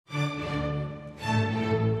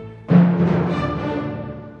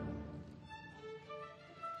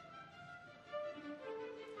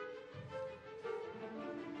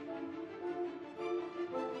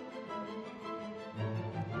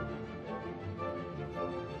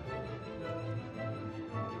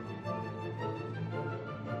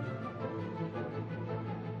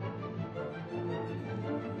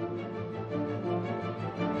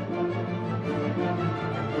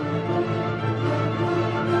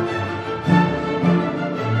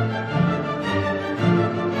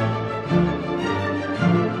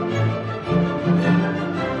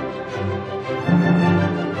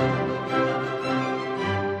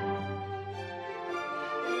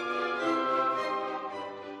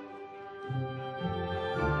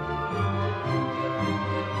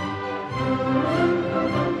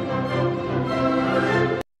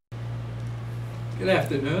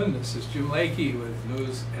afternoon. This is Jim Lakey with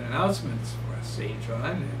news and announcements for St.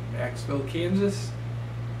 John and Maxville, Kansas,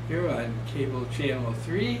 here on cable channel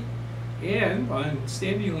 3 and on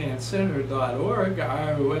StandyLandCenter.org,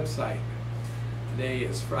 our website. Today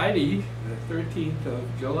is Friday, the 13th of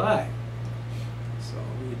July. So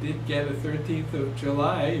we did get a 13th of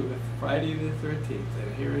July with Friday the 13th,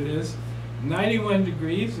 and here it is, 91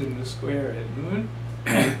 degrees in the square at noon.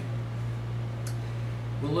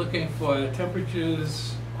 We're looking for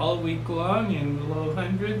temperatures all week long in the low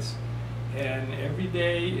hundreds, and every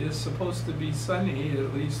day is supposed to be sunny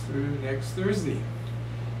at least through next Thursday.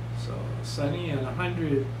 So sunny and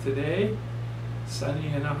 100 today, sunny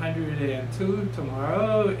and 102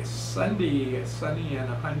 tomorrow, Sunday sunny and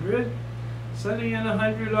 100, sunny and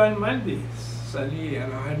 100 on Monday, sunny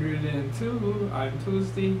and 102 on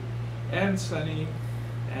Tuesday, and sunny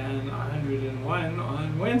and 101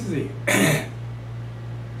 on Wednesday.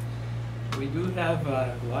 We do have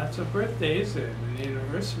lots of birthdays and an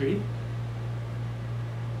anniversary.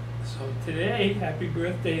 So today, happy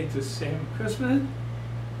birthday to Sam Christmas,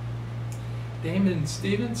 Damon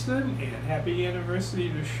Stevenson, and happy anniversary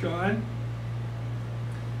to Sean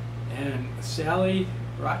and Sally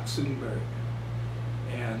Roxenberg.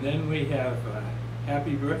 And then we have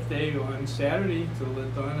happy birthday on Saturday to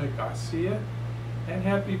LaDonna Garcia, and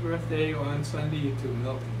happy birthday on Sunday to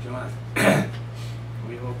Milton John.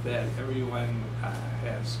 We hope that everyone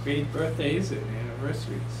has great birthdays and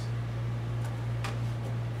anniversaries.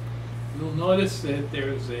 You'll notice that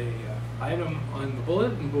there's a item on the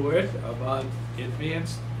bulletin board about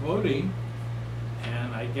advanced voting,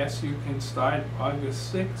 and I guess you can start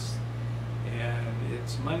August 6th, and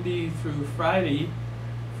it's Monday through Friday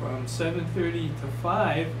from 7:30 to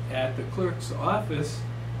 5 at the clerk's office,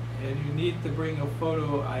 and you need to bring a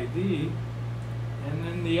photo ID. And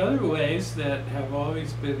then the other ways that have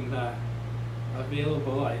always been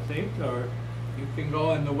available, I think, or you can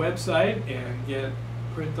go on the website and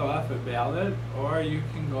print off a ballot, or you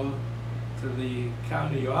can go to the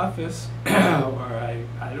county office, or I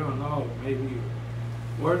don't know, maybe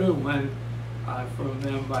order one from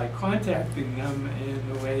them by contacting them in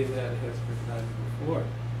the way that has been done before.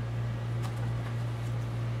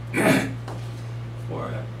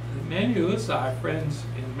 For the menus, our friends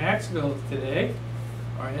in Maxville today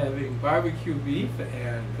are having barbecue beef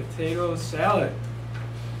and potato salad.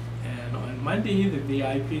 And on Monday, the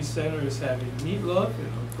VIP Center is having meatloaf and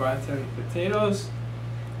au gratin potatoes.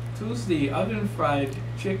 Tuesday, oven-fried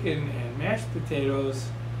chicken and mashed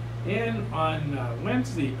potatoes. And on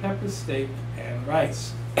Wednesday, pepper steak and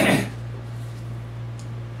rice.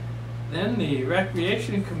 Then the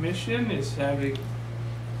Recreation Commission is having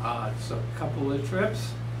a couple of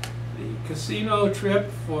trips. The casino trip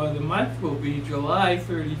for the month will be July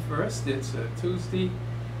 31st. It's a Tuesday,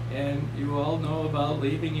 and you all know about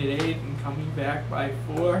leaving at 8 and coming back by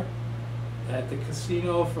 4 at the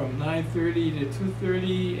casino from 9:30 to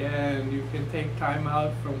 2:30, and you can take time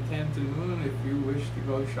out from 10 to noon if you wish to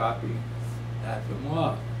go shopping at the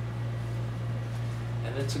mall.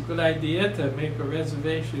 And it's a good idea to make a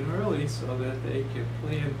reservation early so that they can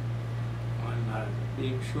plan on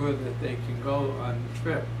being sure that they can go on the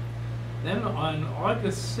trip. Then on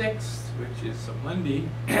August 6th, which is a Monday,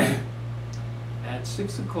 at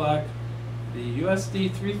 6 o'clock, the USD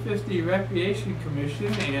 350 Recreation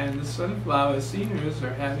Commission and the Sunflower Seniors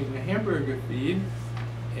are having a hamburger feed,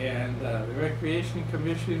 and the Recreation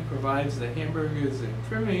Commission provides the hamburgers and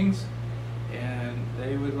trimmings, and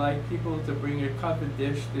they would like people to bring a covered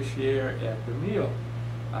dish to share at the meal,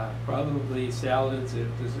 probably salads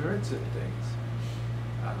and desserts and things.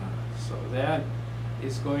 So that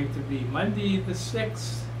is going to be Monday the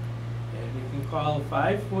 6th, and you can call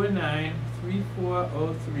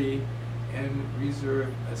 549-3403 and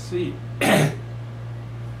reserve a seat.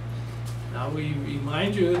 Now we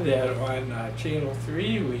remind you that on Channel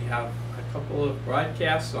 3 we have a couple of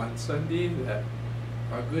broadcasts on Sunday that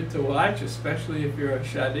are good to watch, especially if you're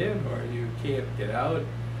shut in or you can't get out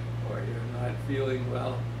or you're not feeling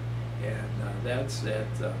well. And that's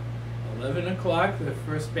at 11 o'clock, the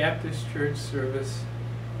First Baptist Church service.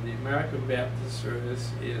 The American Baptist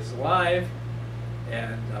service is live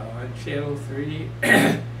and on Channel 3.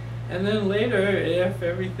 And then later, if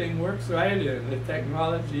everything works right and the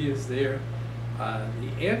technology is there,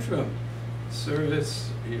 the Antrim service,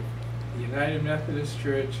 the United Methodist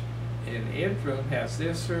Church in Antrim has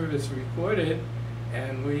their service recorded,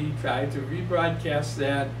 and we try to rebroadcast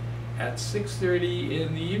that at 6:30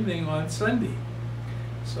 in the evening on Sunday.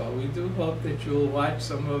 So we do hope that you'll watch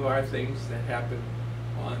some of our things that happen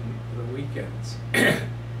on the weekends.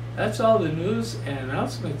 That's all the news and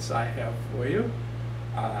announcements I have for you.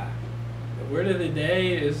 The word of the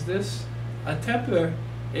day is this: a temper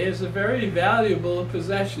is a very valuable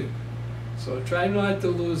possession, so try not to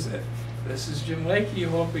lose it. This is Jim Lakey,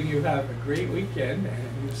 hoping you have a great weekend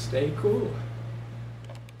and you stay cool.